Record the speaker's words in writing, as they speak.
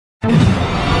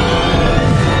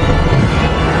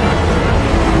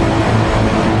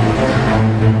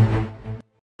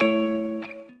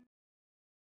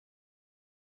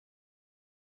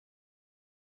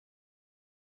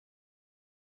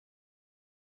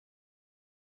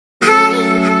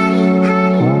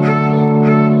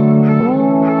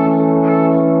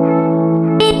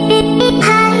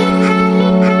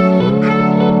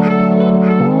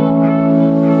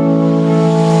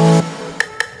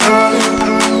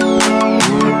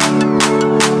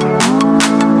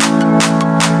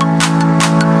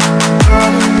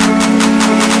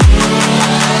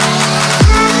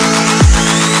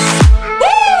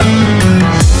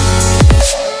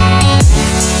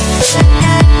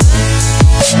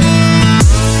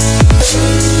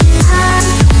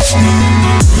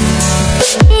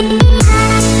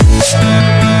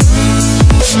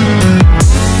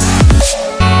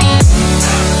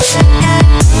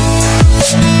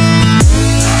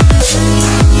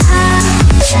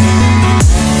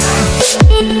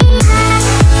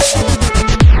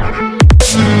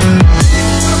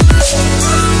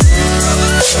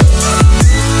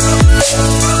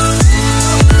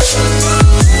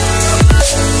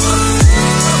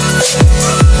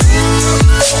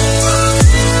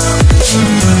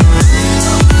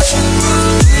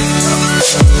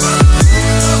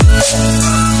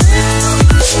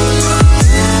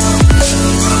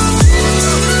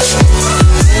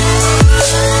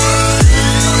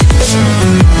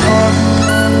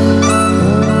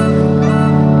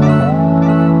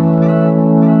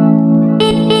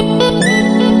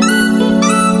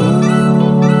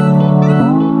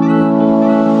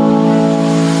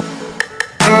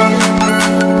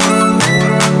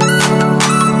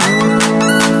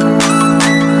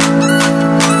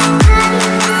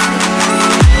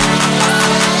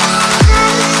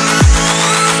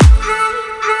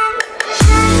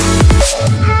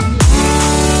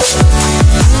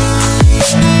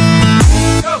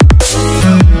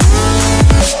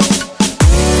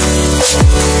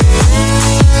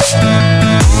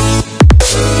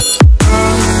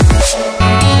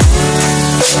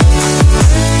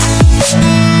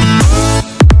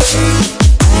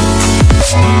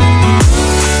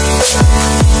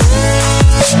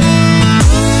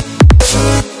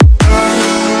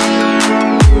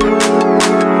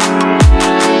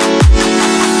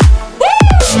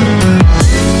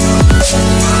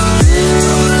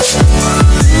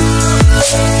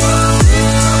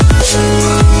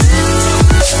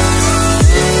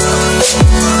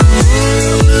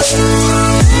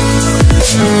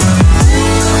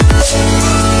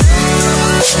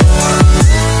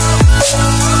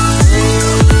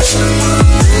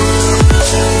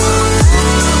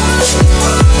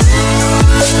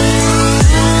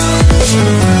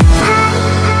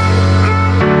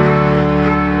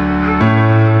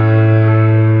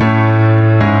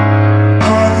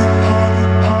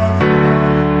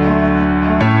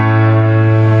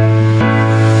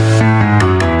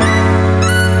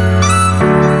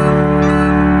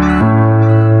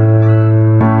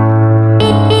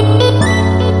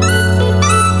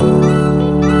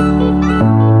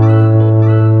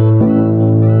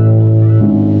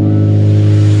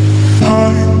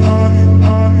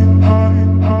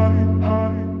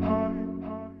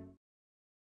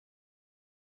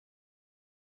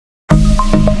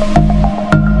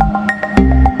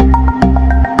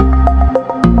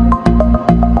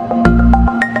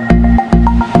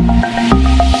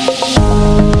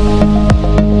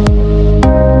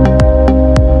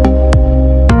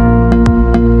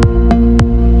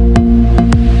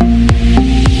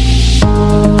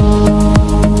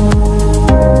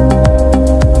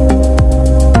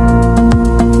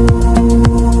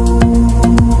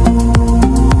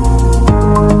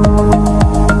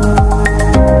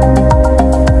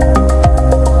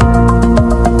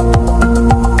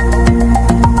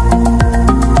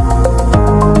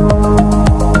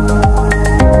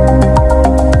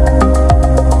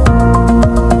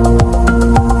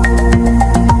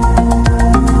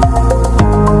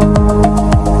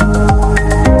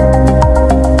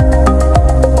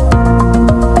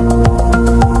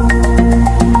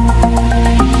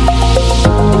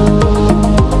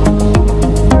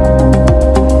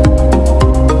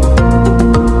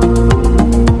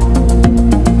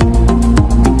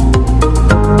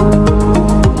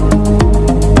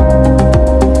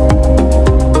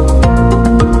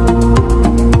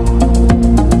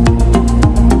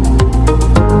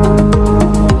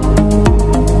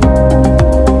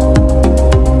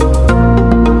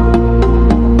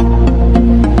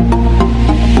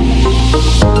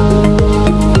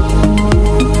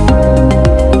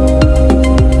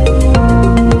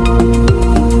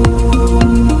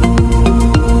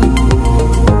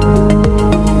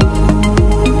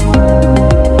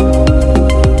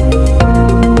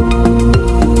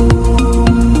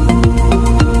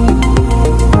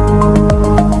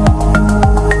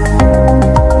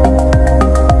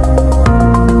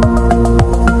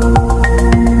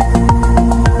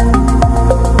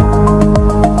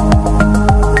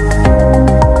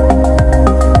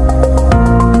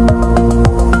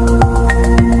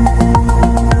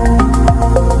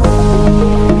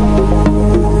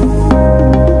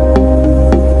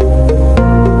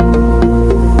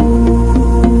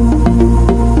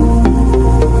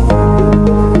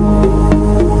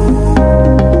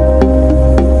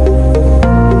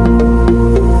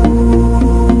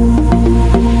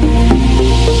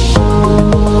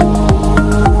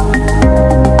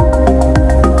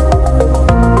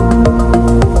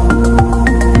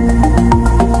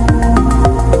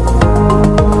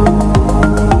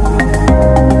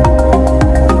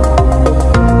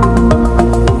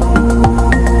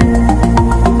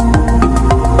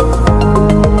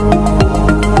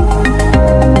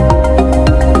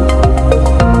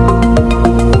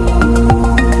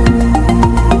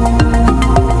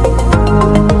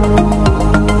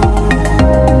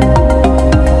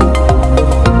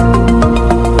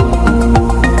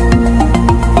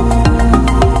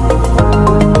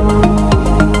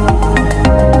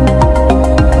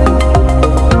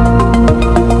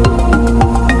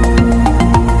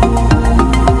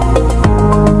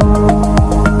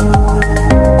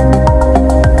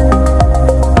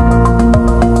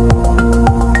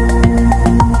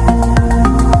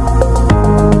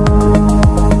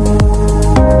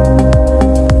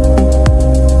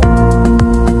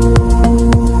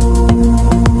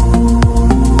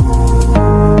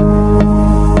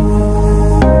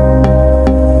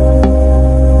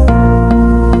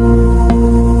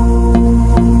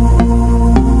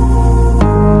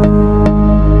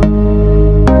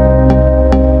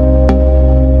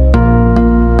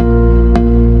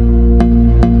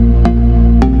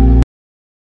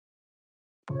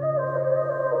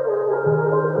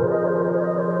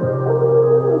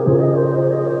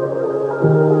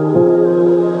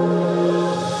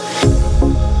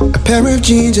pair of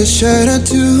jeans, a shirt or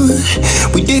two.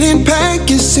 We didn't pack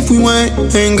as if we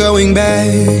weren't going back.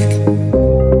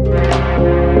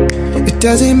 It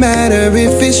doesn't matter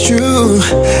if it's true.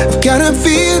 I've got a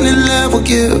feeling love will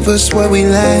give us what we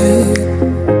lack.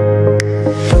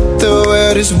 The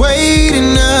world is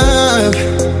waiting up.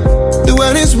 The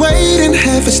world is waiting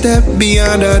half a step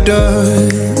beyond our door.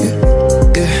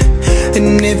 Yeah.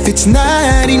 And if it's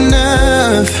not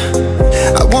enough,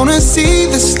 I wanna see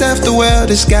the stuff the world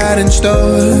has got in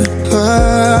store.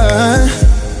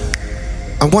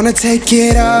 I wanna take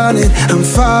it all in, I'm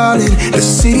falling. The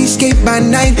cityscape by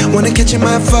night, wanna catch in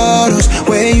my photos.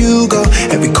 Where you go,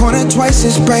 every corner twice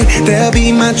as bright. They'll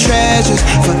be my treasures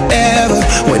forever.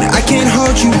 When I can't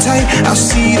hold you tight, I'll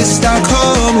see the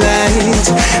Stockholm lights.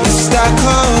 The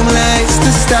Stockholm lights,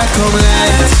 the Stockholm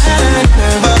lights.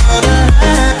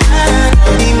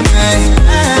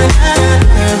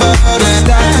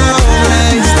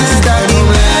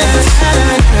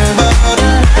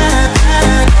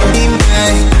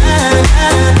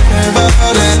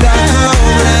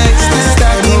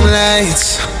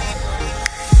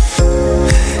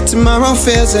 Tomorrow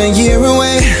feels a year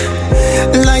away,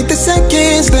 like the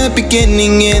seconds, the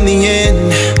beginning and the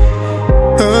end.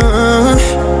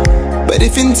 But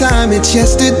if in time it's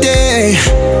yesterday,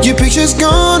 your picture's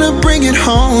gonna bring it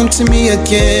home to me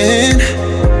again.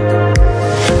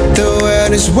 The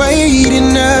world is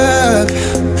waiting up.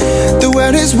 The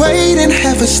world is waiting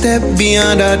half a step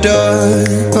beyond our door.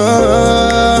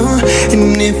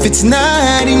 And if it's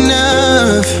not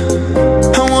enough,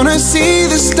 I wanna see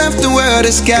the stuff the world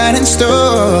has got in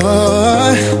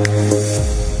store.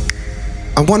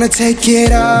 I wanna take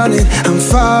it all in, I'm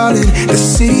falling. The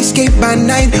cityscape by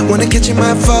night, wanna catch in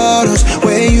my photos.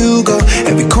 Where you go,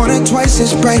 every corner twice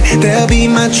as bright. They'll be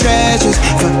my treasures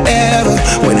forever.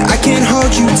 When I can't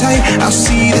hold you tight, I'll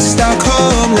see the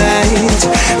Stockholm lights.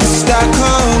 The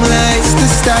Stockholm lights, the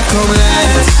Stockholm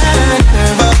lights.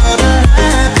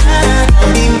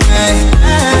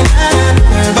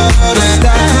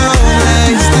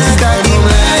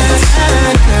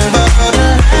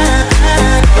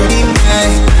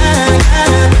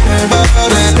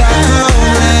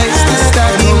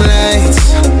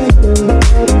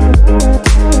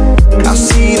 I'll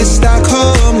see the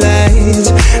Stockholm lights,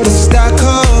 the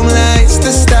Stockholm lights,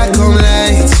 the Stockholm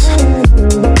lights.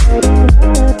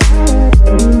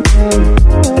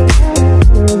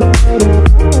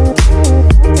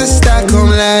 The Stockholm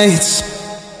lights.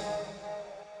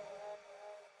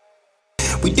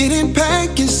 We didn't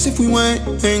pack as if we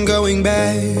weren't going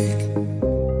back.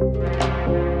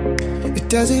 It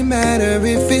doesn't matter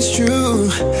if it's true.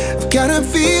 I've got a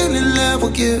feeling love will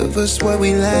give us what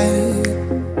we lack.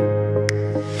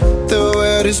 The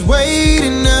world is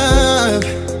waiting up.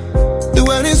 The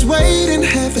world is waiting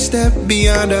half a step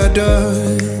beyond our door.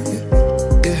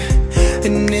 Yeah.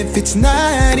 And if it's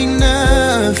not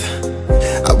enough,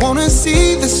 I wanna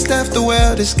see the stuff the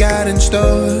world has got in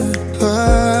store.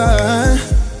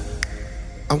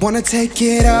 I wanna take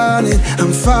it all in,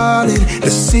 I'm falling.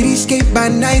 The cityscape by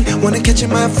night, wanna catch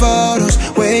in my photos.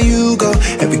 Where you go,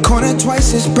 every corner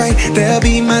twice as bright. They'll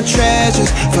be my treasures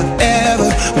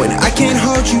forever. When I can't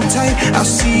hold you tight, I'll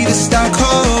see the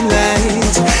Stockholm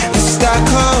lights. The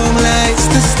Stockholm lights,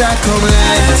 the Stockholm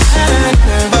lights.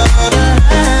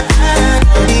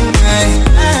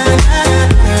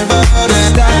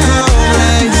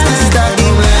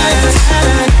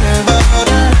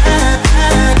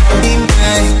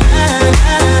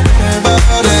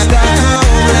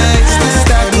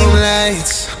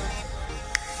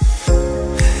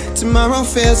 Tomorrow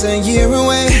feels a year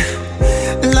away,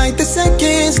 like the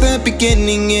seconds, the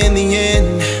beginning and the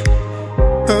end.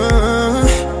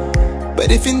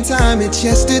 But if in time it's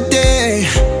yesterday,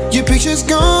 your picture's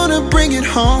gonna bring it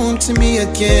home to me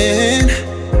again.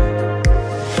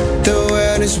 The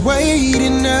world is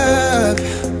waiting up.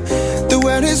 The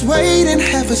world is waiting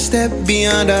half a step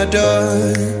beyond our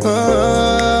door.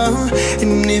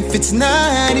 And if it's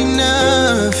not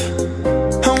enough,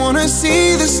 I wanna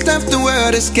see the stuff the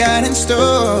world has got in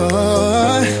store.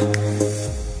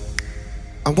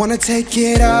 I wanna take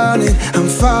it all in, I'm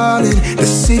falling. The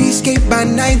cityscape by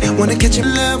night, wanna catch a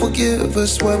love will give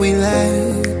us what we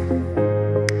lack.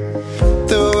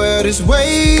 The world is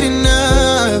waiting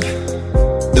up.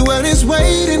 The world is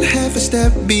waiting half a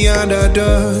step beyond our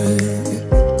door.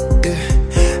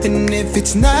 Yeah. And if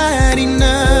it's not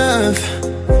enough,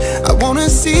 I wanna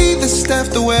see the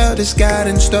stuff the world has got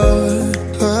in store.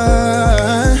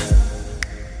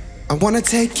 I wanna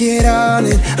take it all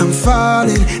in, I'm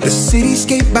falling. The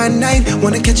cityscape by night,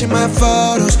 wanna catch in my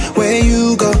photos. Where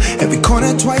you go, every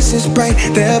corner twice as bright.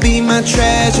 They'll be my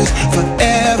treasures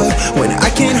forever. When I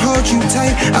can't hold you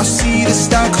tight, I'll see the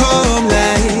Stockholm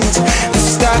lights. The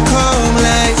Stockholm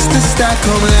lights, the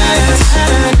Stockholm lights.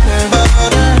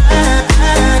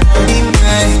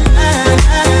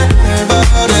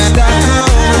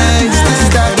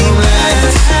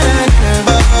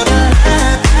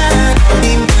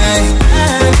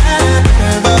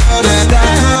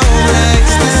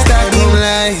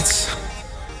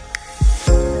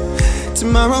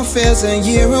 Tomorrow feels a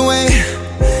year away,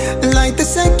 like the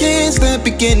seconds, the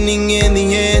beginning and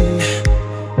the end.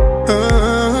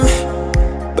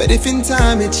 But if in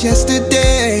time it's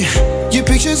yesterday, your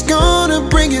picture's gonna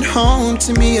bring it home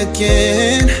to me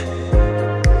again.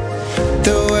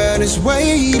 The world is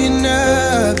waiting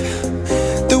up,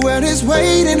 the world is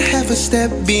waiting half a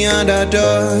step beyond our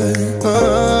door.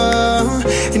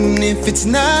 And if it's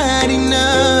not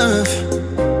enough,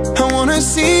 I wanna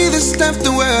see the stuff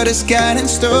the world has got in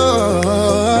store.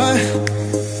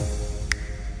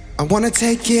 I wanna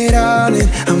take it all in,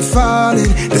 I'm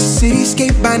falling. The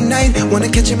cityscape by night, wanna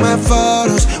catch in my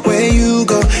photos. Where you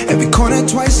go, every corner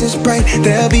twice as bright.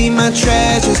 They'll be my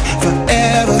treasures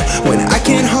forever. When I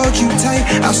can't hold you tight,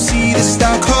 I'll see the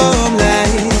Stockholm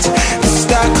lights. The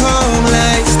Stockholm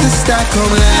lights, the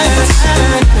Stockholm lights.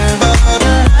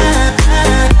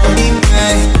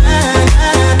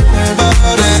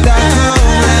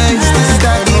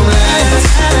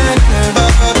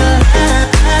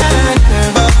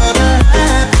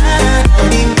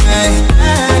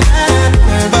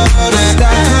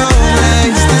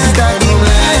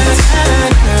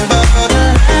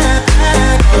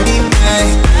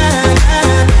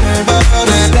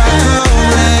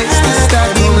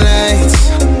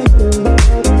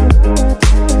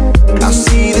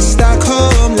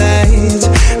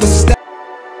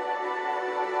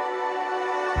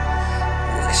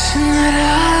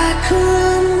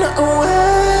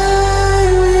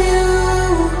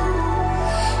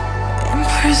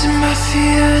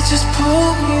 Just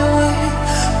pull me away,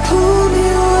 pull me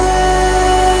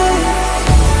away.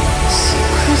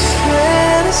 Secret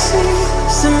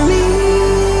fantasies of me.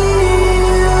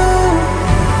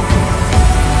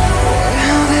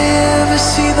 Will they ever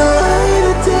see the light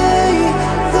of day,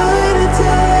 light of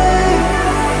day?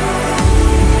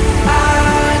 I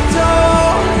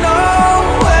don't know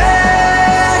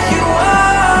where you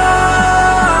are,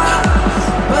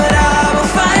 but I will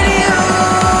find you.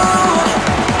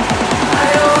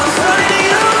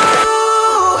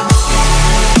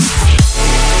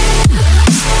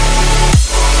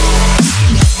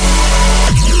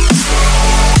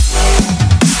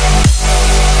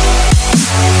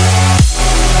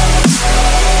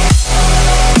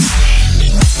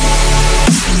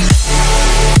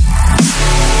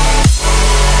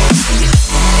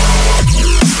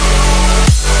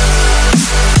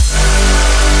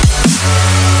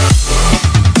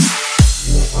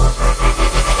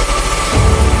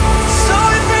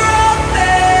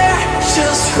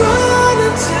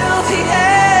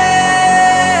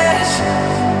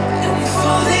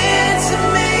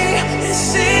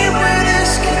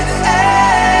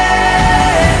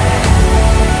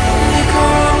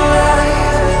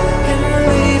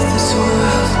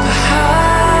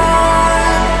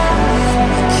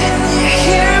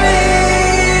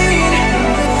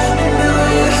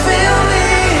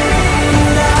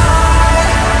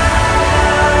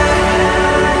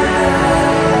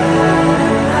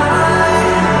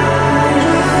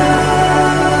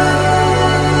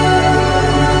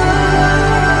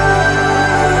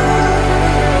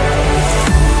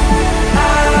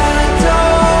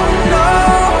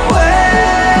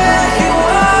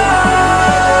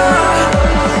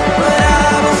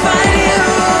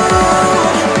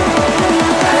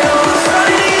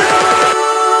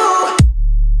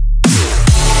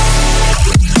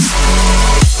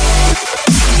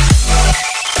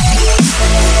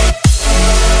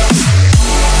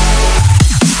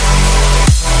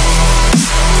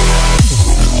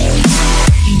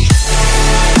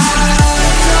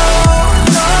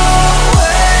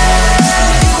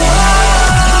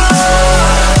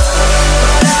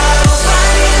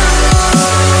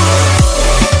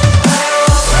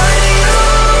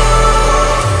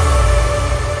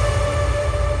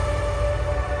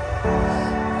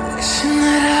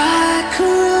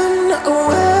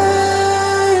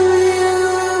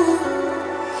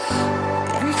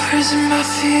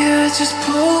 Just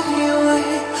pull me away,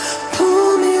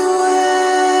 pull me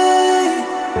away.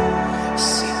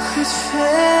 Secret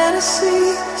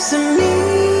fantasies of me.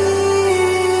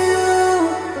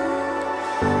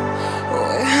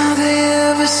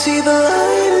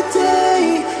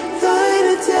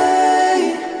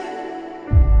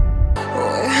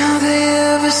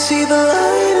 the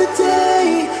light of day,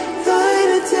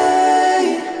 light of day.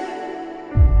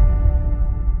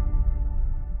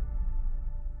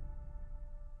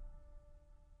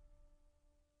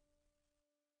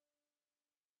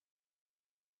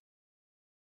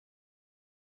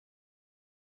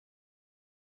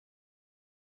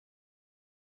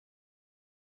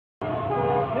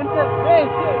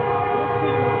 Hey,